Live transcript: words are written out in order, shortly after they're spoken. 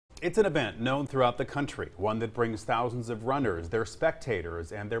It's an event known throughout the country, one that brings thousands of runners, their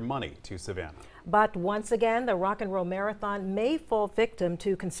spectators, and their money to Savannah. But once again, the Rock and Roll Marathon may fall victim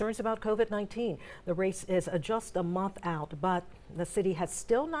to concerns about COVID-19. The race is just a month out, but the city has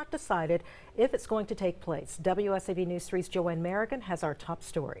still not decided if it's going to take place. WSAV News 3's Joanne Merrigan has our top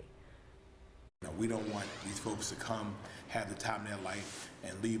story. We don't want these folks to come, have the time of their life,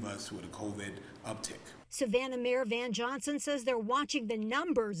 and leave us with a COVID uptick. Savannah Mayor Van Johnson says they're watching the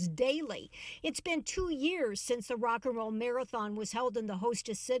numbers daily. It's been 2 years since the Rock and Roll Marathon was held in the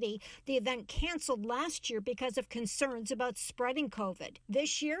hostess city. The event canceled last year because of concerns about spreading COVID.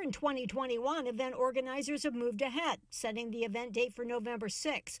 This year, in 2021, event organizers have moved ahead, setting the event date for November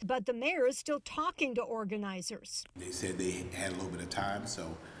 6th. But the mayor is still talking to organizers. They said they had a little bit of time,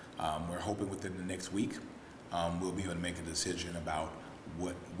 so we're hoping within the next week we'll be able to make a decision about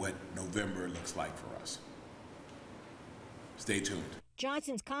what November looks like for us. Stay tuned.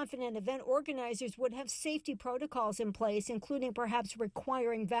 Johnson's confident event organizers would have safety protocols in place, including perhaps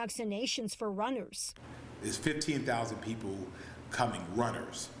requiring vaccinations for runners. There's 15,000 people coming,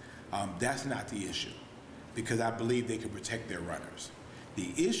 runners. That's not the issue, because I believe they can protect their runners.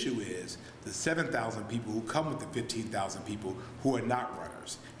 The issue is the 7,000 people who come with the 15,000 people who are not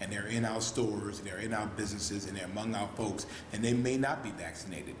runners, and they're in our stores, and they're in our businesses, and they're among our folks, and they may not be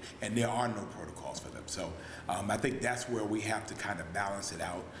vaccinated, and there are no protocols for them. So I think that's where we have to kind of balance it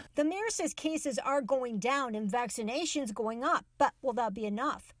out. The mayor says cases are going down and vaccinations going up, but will that be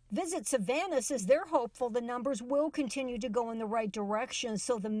enough? Visit Savannah says they're hopeful the numbers will continue to go in the right direction,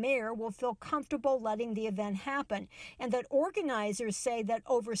 so the mayor will feel comfortable letting the event happen, and that organizers say that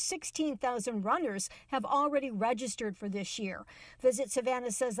over 16,000 runners have already registered for this year. Visit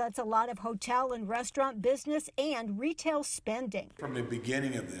Savannah says that's a lot of hotel and restaurant business and retail spending. From the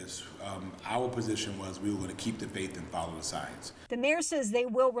beginning of this, our position was we were going to keep the faith and follow the science. The mayor says they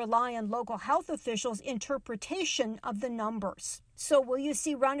will rely on local health officials' interpretation of the numbers. So will you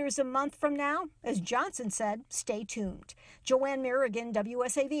see runners a month from now? As Johnson said, stay tuned. Joanne Merrigan,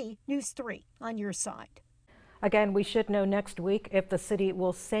 WSAV News 3 on your side. Again, we should know next week if the city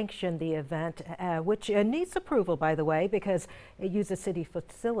will sanction the event, which needs approval, by the way, because it uses city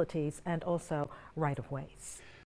facilities and also right-of-ways.